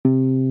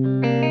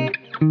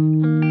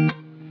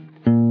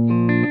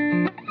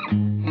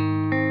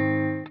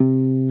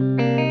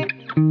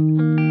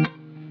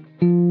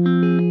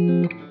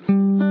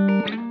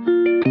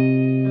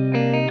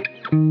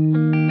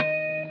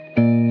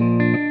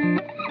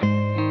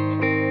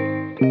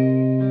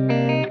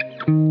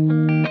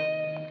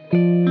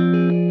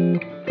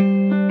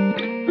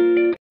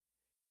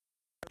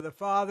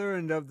Father,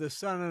 and of the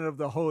Son, and of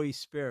the Holy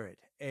Spirit.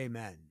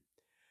 Amen.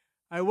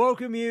 I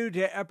welcome you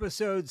to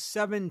episode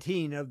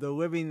 17 of the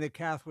Living the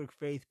Catholic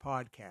Faith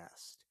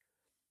podcast.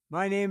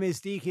 My name is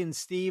Deacon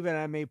Steve, and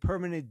I'm a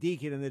permanent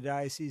deacon in the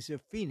Diocese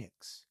of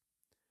Phoenix.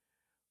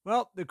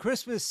 Well, the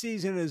Christmas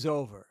season is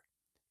over,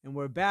 and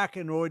we're back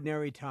in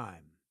ordinary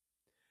time.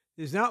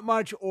 There's not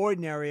much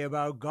ordinary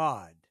about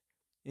God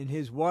in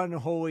His one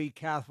holy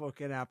Catholic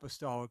and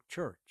Apostolic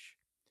Church.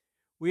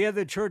 We are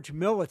the church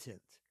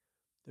militant,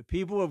 the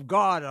people of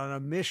God on a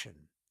mission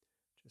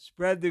to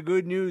spread the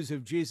good news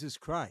of Jesus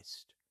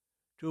Christ,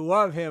 to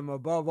love Him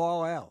above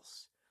all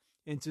else,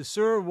 and to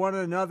serve one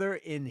another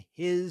in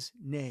His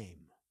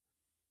name.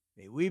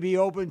 May we be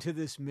open to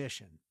this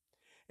mission,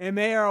 and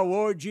may our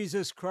Lord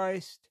Jesus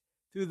Christ,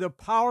 through the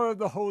power of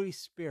the Holy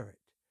Spirit,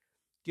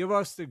 give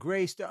us the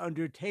grace to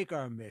undertake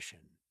our mission,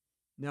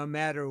 no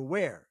matter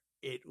where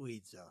it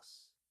leads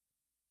us.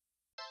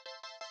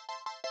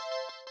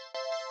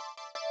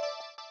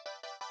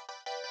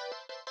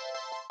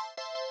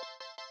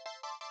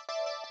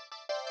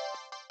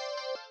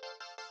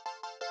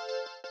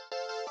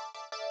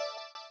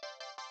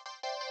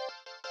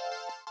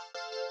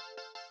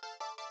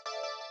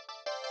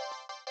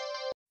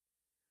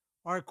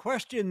 Our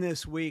question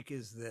this week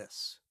is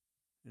this,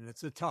 and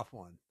it's a tough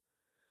one.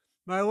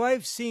 My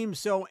life seems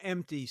so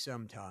empty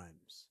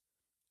sometimes.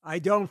 I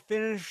don't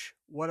finish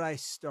what I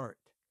start.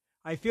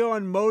 I feel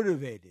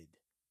unmotivated.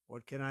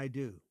 What can I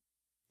do?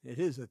 It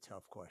is a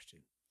tough question.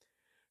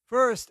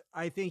 First,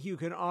 I think you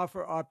can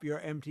offer up your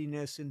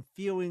emptiness and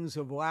feelings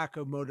of lack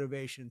of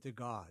motivation to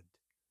God.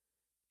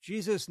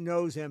 Jesus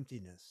knows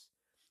emptiness,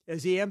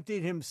 as He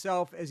emptied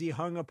Himself as He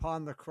hung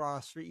upon the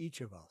cross for each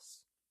of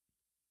us.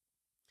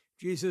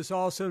 Jesus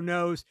also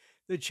knows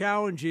the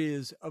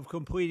challenges of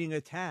completing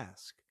a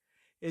task,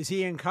 as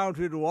He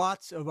encountered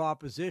lots of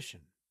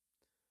opposition.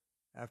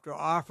 After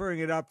offering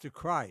it up to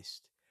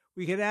Christ,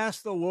 we can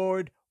ask the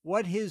Lord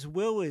what His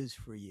will is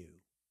for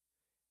you.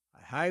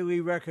 I highly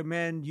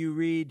recommend you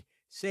read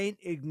St.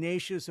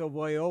 Ignatius of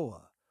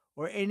Loyola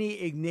or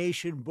any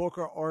Ignatian book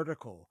or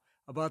article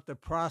about the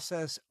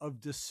process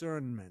of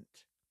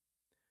discernment.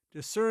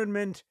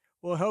 Discernment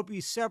will help you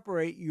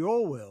separate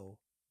your will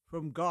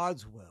from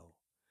God's will,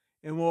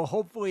 and will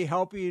hopefully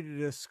help you to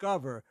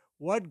discover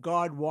what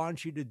God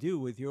wants you to do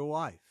with your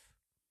life.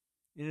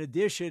 In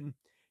addition,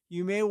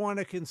 you may want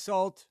to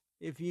consult,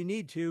 if you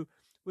need to,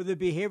 with a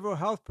behavioral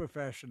health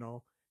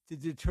professional to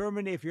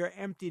determine if your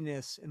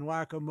emptiness and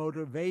lack of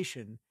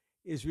motivation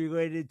is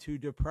related to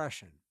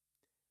depression.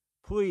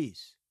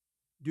 Please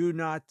do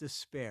not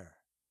despair.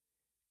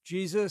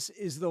 Jesus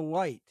is the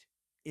light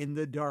in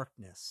the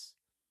darkness.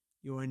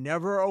 You are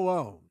never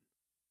alone.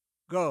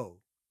 Go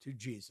to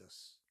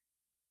Jesus.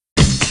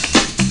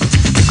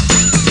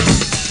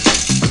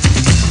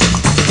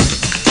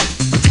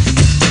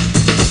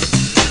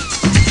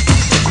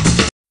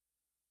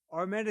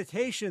 Our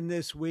meditation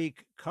this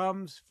week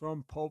comes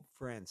from Pope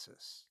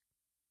Francis.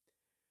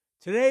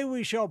 Today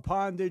we shall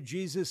ponder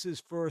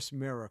Jesus' first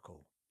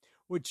miracle,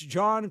 which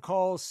John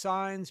calls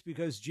signs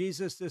because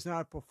Jesus does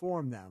not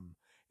perform them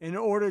in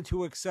order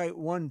to excite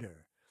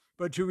wonder,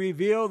 but to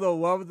reveal the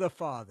love of the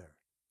Father.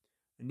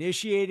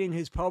 Initiating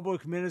His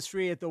public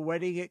ministry at the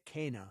wedding at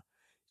Cana,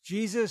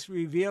 Jesus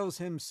reveals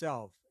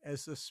Himself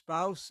as the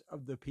spouse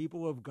of the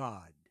people of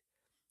God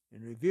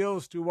and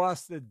reveals to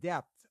us the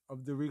depth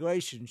of the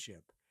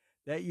relationship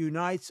that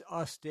unites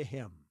us to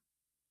Him.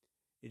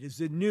 It is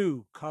the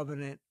new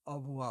covenant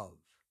of love.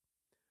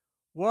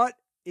 What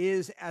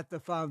is at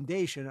the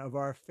foundation of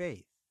our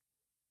faith?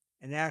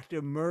 An act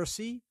of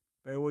mercy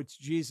by which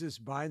Jesus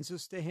binds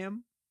us to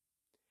Him?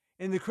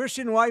 And the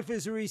Christian life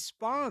is a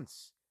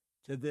response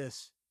to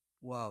this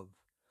love.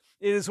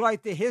 It is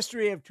like the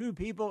history of two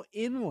people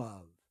in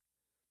love.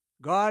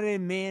 God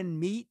and man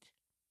meet,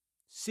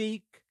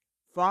 seek,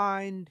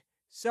 find,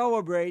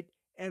 celebrate,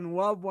 and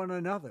love one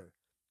another,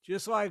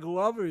 just like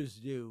lovers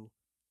do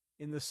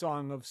in the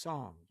Song of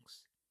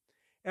Songs.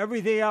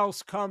 Everything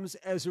else comes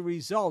as a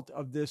result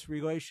of this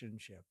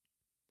relationship.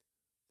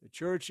 The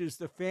church is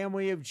the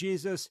family of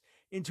Jesus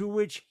into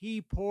which He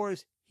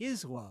pours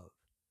His love.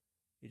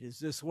 It is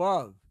this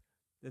love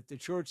that the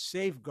church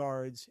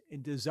safeguards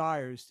and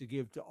desires to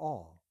give to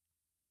all.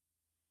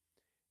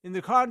 In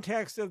the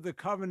context of the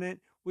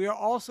covenant, we are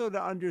also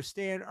to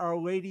understand Our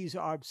Lady's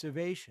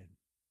observation.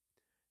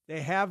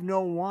 They have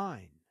no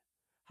wine.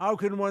 How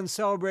can one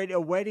celebrate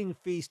a wedding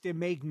feast and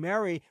make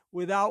merry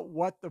without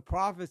what the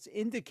prophets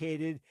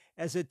indicated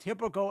as a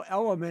typical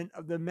element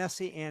of the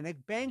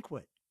Messianic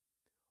banquet?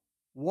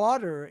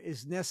 Water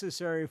is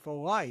necessary for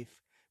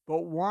life,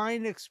 but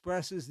wine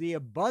expresses the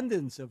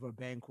abundance of a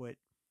banquet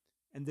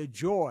and the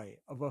joy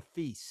of a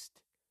feast.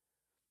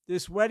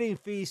 This wedding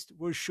feast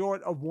was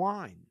short of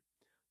wine.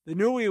 The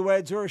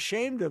newlyweds are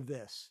ashamed of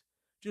this.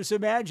 Just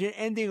imagine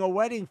ending a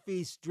wedding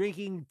feast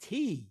drinking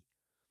tea.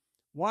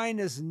 Wine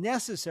is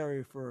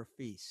necessary for a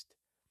feast.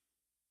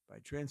 By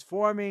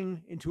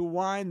transforming into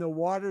wine the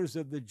waters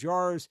of the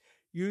jars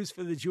used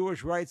for the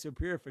Jewish rites of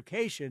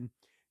purification,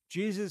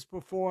 Jesus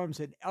performs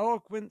an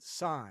eloquent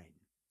sign.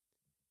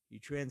 He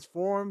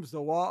transforms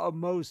the law of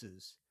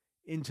Moses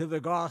into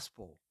the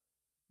gospel,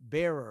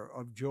 bearer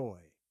of joy.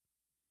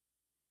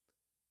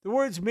 The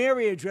words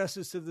Mary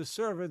addresses to the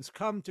servants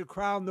come to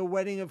crown the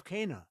wedding of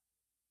Cana.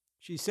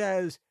 She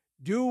says,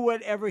 "Do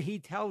whatever he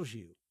tells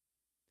you."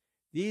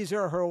 These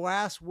are her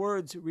last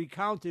words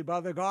recounted by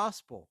the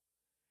gospel.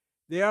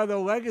 They are the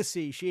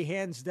legacy she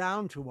hands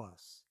down to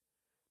us.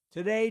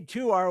 Today,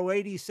 too, Our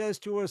Lady says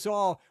to us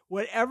all,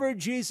 whatever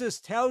Jesus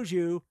tells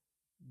you,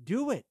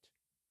 do it.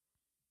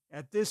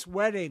 At this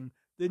wedding,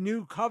 the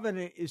new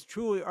covenant is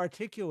truly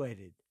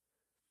articulated.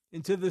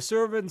 And to the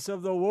servants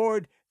of the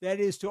Lord, that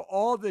is, to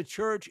all the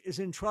church, is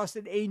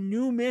entrusted a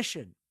new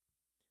mission.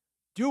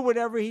 Do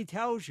whatever he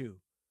tells you.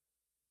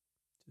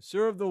 To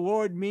serve the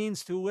Lord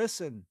means to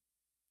listen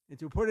and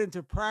to put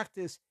into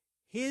practice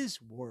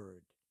his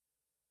word.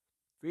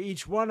 For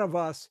each one of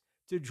us,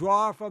 to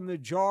draw from the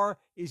jar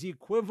is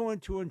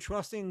equivalent to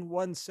entrusting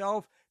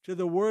oneself to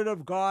the Word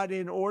of God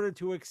in order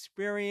to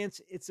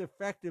experience its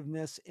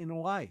effectiveness in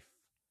life.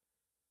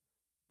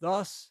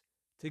 Thus,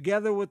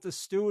 together with the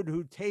steward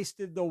who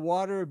tasted the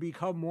water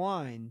become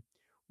wine,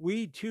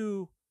 we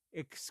too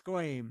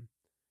exclaim,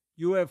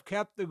 "You have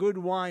kept the good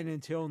wine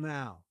until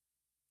now."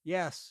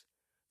 Yes,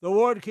 the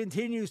Lord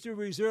continues to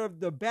reserve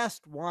the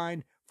best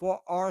wine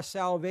for our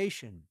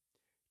salvation,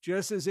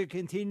 just as it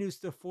continues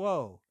to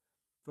flow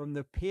from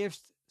the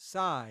pierced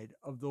side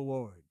of the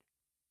Lord.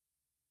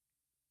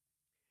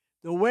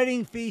 The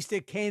wedding feast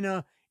at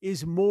Cana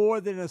is more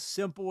than a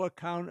simple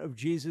account of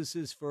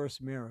Jesus' first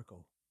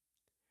miracle.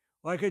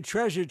 Like a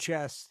treasure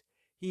chest,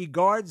 he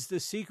guards the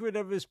secret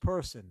of his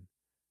person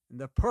and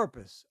the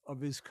purpose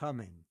of his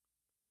coming.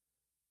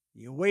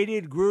 The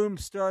awaited groom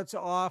starts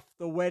off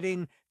the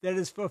wedding that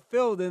is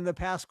fulfilled in the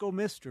Paschal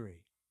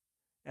mystery.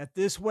 At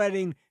this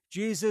wedding,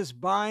 Jesus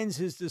binds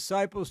his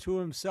disciples to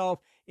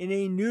himself in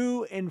a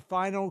new and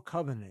final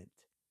covenant.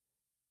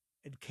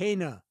 At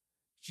Cana,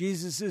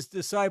 Jesus'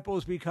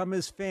 disciples become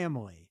his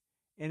family,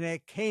 and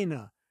at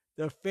Cana,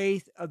 the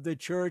faith of the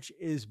church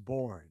is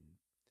born.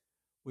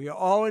 We are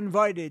all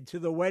invited to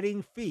the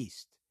wedding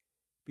feast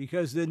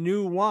because the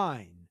new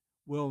wine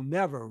will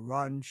never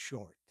run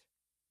short.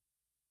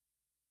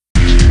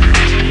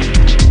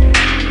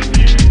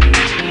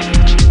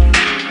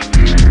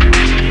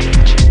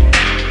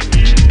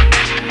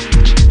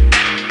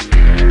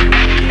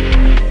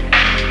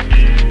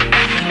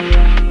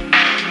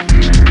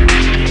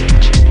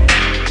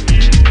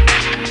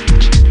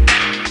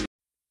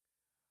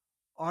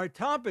 Our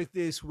topic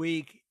this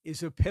week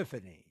is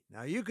Epiphany.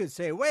 Now, you could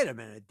say, wait a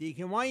minute,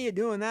 Deacon, why are you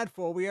doing that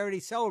for? We already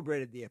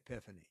celebrated the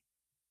Epiphany.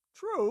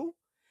 True,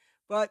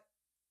 but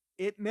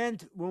it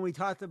meant, when we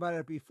talked about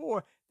it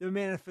before, the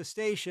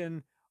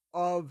manifestation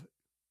of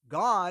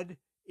God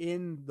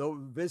in the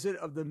visit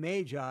of the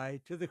Magi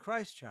to the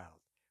Christ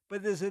child.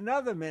 But there's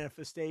another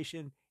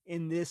manifestation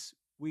in this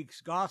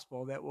week's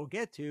gospel that we'll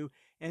get to,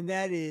 and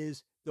that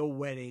is the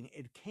wedding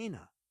at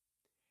Cana.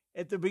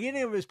 At the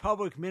beginning of his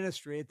public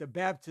ministry, at the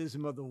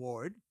baptism of the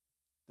Lord,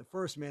 the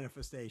first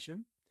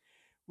manifestation,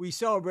 we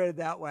celebrated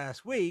that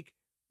last week.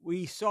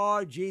 We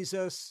saw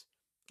Jesus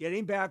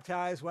getting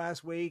baptized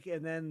last week,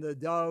 and then the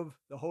dove,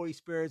 the Holy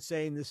Spirit,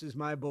 saying, "This is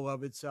my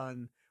beloved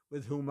Son,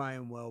 with whom I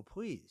am well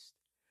pleased."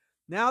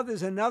 Now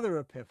there's another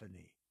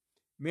epiphany.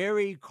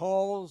 Mary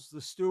calls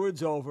the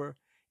stewards over,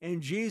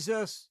 and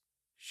Jesus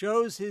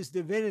shows his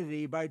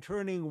divinity by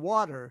turning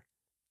water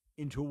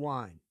into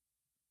wine.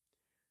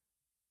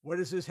 What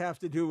does this have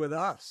to do with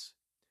us?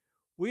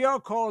 We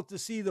are called to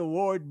see the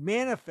Lord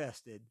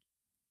manifested,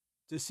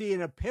 to see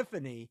an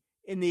epiphany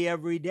in the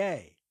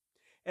everyday.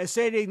 As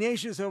St.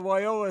 Ignatius of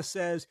Loyola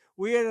says,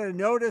 we are to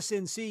notice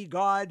and see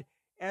God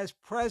as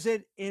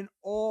present in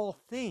all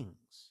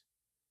things.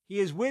 He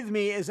is with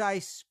me as I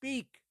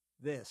speak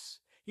this.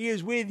 He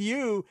is with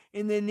you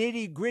in the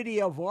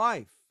nitty-gritty of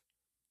life,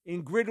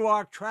 in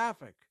gridlock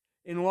traffic,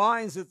 in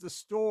lines at the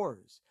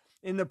stores,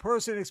 in the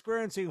person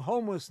experiencing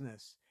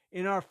homelessness,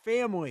 in our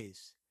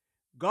families.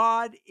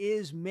 God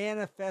is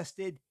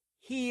manifested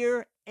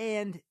here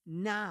and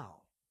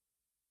now.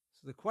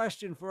 So the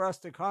question for us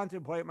to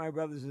contemplate, my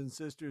brothers and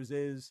sisters,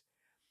 is,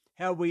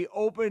 have we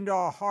opened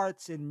our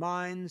hearts and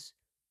minds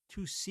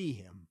to see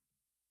him?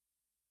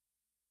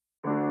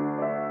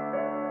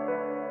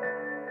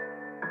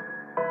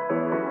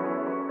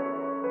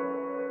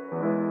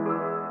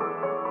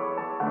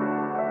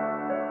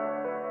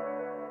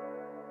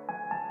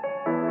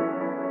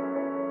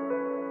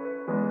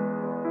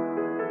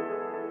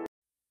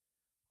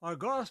 Our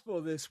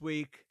gospel this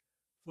week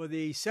for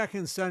the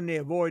second Sunday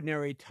of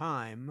Ordinary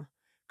Time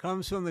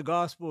comes from the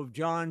Gospel of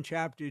John,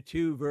 chapter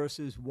 2,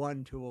 verses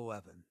 1 to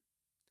 11.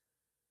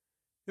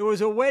 There was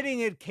a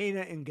wedding at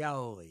Cana in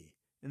Galilee,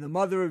 and the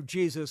mother of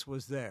Jesus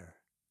was there.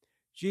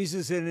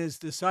 Jesus and his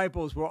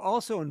disciples were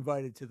also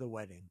invited to the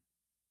wedding.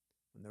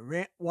 When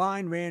the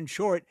wine ran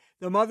short,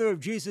 the mother of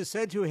Jesus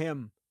said to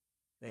him,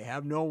 "They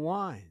have no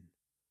wine."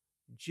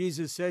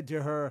 Jesus said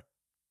to her,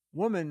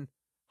 "Woman,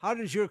 how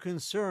does your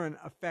concern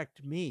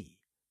affect me?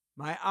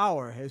 My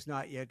hour has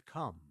not yet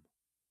come."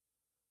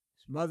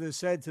 His mother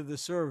said to the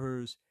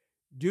servers,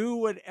 Do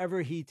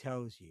whatever he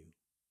tells you.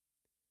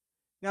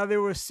 Now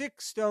there were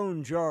 6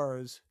 stone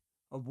jars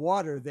of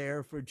water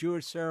there for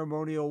Jewish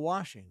ceremonial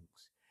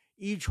washings,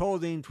 each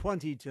holding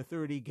 20 to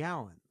 30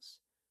 gallons.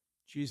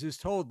 Jesus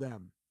told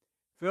them,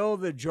 "Fill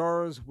the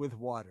jars with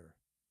water."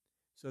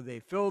 So they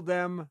filled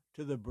them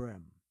to the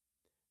brim.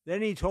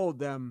 Then he told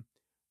them,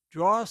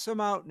 "Draw some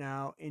out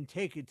now and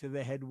take it to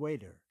the head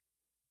waiter."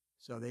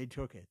 So they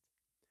took it.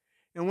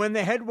 And when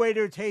the head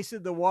waiter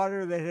tasted the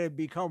water that had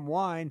become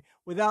wine,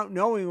 without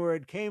knowing where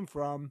it came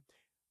from,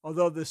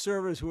 although the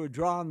servers who had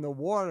drawn the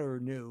water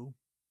knew,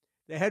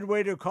 the head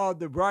waiter called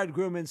the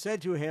bridegroom and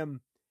said to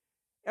him,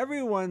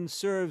 "Everyone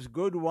serves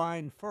good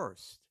wine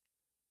first,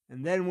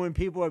 and then when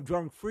people have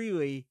drunk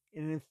freely,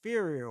 an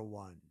inferior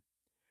one.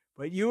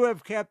 But you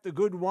have kept the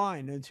good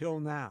wine until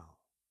now."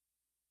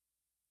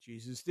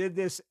 Jesus did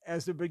this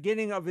as the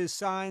beginning of his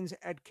signs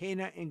at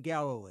Cana in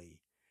Galilee,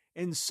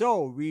 and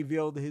so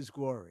revealed his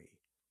glory,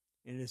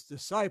 and his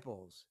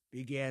disciples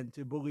began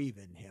to believe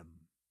in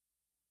him.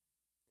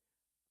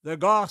 The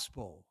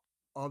Gospel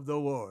of the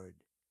Lord.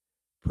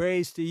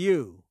 Praise to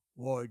you,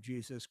 Lord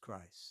Jesus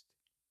Christ.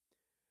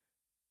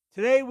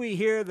 Today we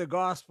hear the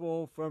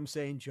Gospel from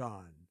St.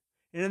 John.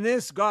 And in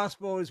this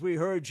Gospel, as we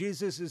heard,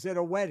 Jesus is at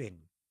a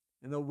wedding,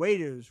 and the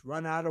waiters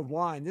run out of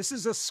wine. This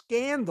is a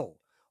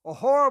scandal, a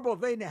horrible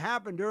thing to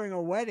happen during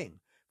a wedding.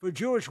 For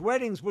Jewish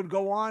weddings would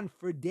go on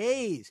for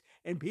days,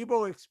 and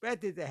people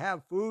expected to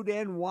have food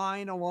and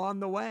wine along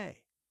the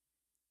way.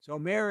 So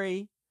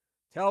Mary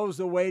tells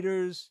the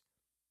waiters,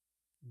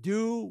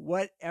 "Do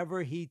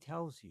whatever he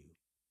tells you,"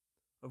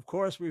 of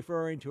course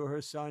referring to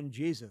her son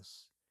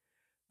Jesus.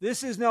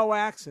 This is no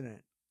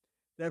accident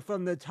that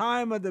from the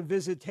time of the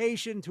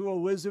visitation to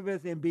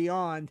Elizabeth and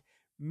beyond,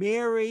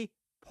 Mary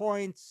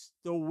points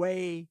the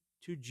way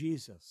to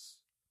Jesus.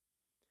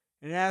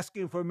 And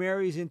asking for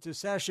Mary's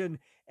intercession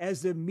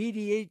as the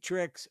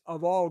mediatrix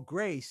of all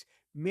grace,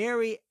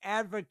 Mary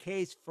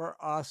advocates for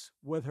us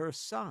with her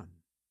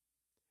Son.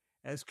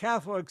 As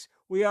Catholics,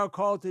 we are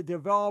called to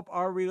develop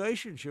our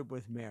relationship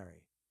with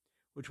Mary,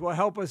 which will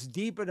help us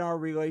deepen our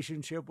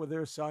relationship with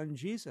her Son,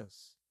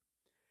 Jesus.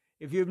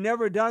 If you've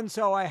never done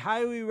so, I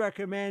highly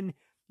recommend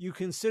you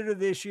consider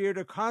this year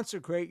to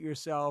consecrate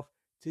yourself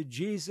to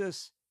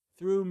Jesus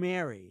through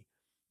Mary,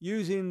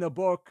 using the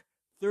book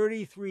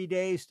 33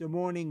 Days to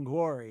Morning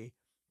Glory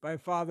by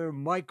Father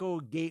Michael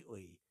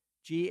Gately,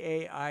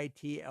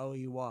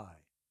 Gaitley.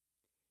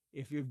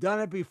 If you've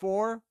done it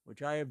before,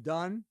 which I have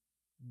done,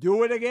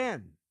 do it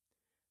again.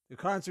 The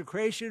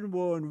consecration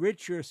will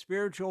enrich your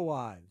spiritual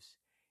lives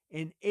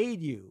and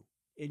aid you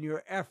in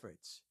your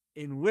efforts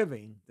in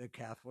living the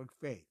Catholic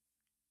faith.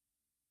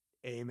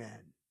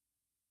 Amen.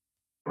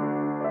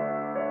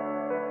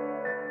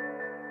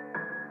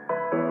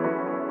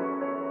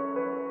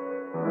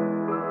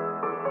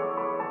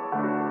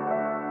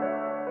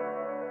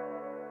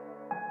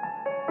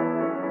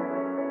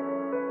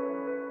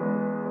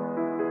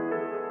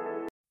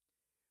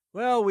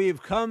 Well,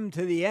 we've come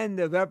to the end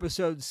of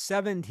episode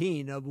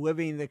 17 of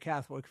Living the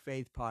Catholic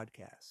Faith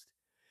podcast.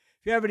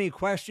 If you have any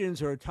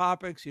questions or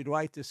topics you'd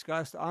like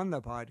discussed on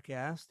the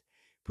podcast,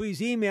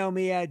 please email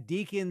me at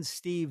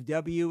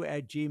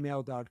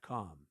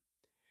deaconstevew@gmail.com.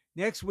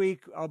 Next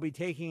week, I'll be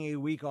taking a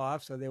week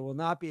off, so there will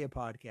not be a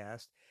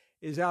podcast,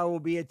 as I will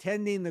be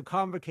attending the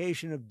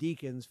convocation of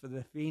deacons for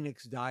the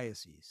Phoenix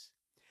Diocese.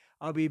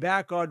 I'll be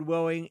back, God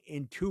willing,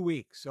 in 2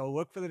 weeks, so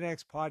look for the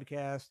next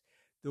podcast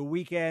the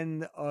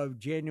weekend of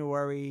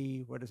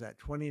January,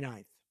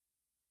 29th.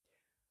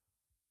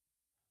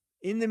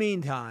 In the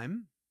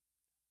meantime,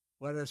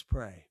 let us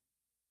pray.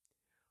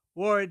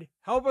 Lord,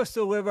 help us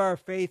to live our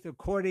faith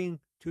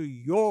according to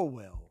your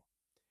will.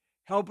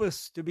 Help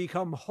us to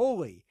become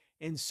holy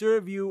and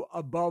serve you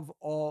above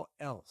all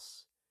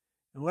else.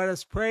 And let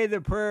us pray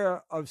the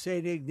prayer of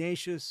St.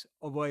 Ignatius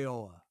of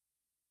Loyola.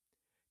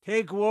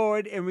 Take,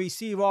 Lord, and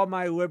receive all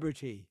my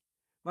liberty,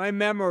 my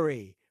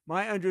memory,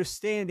 my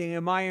understanding,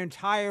 and my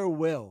entire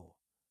will,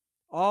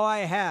 all I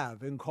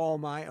have and call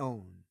my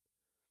own.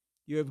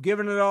 You have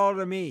given it all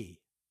to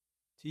me.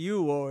 To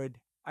you,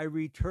 Lord, I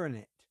return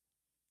it.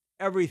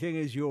 Everything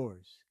is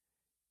yours.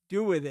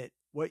 Do with it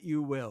what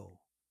you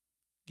will.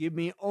 Give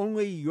me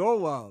only your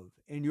love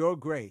and your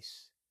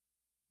grace.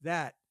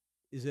 That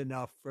is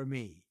enough for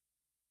me.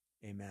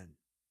 Amen.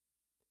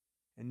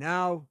 And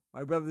now,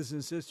 my brothers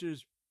and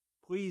sisters,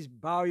 please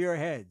bow your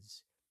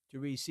heads to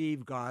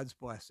receive God's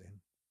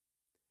blessing.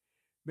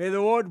 May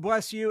the Lord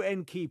bless you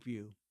and keep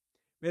you.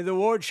 May the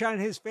Lord shine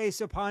his face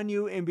upon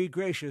you and be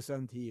gracious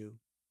unto you.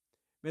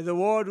 May the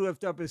Lord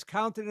lift up his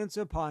countenance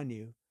upon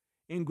you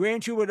and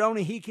grant you what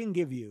only he can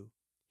give you,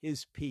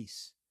 his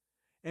peace.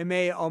 And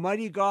may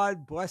Almighty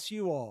God bless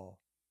you all,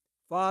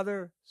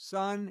 Father,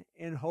 Son,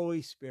 and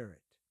Holy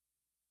Spirit.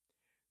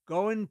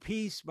 Go in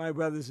peace, my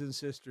brothers and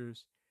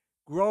sisters,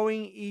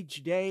 growing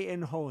each day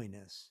in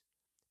holiness,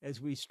 as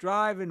we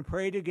strive and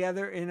pray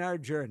together in our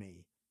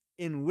journey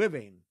in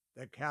living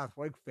the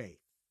Catholic faith.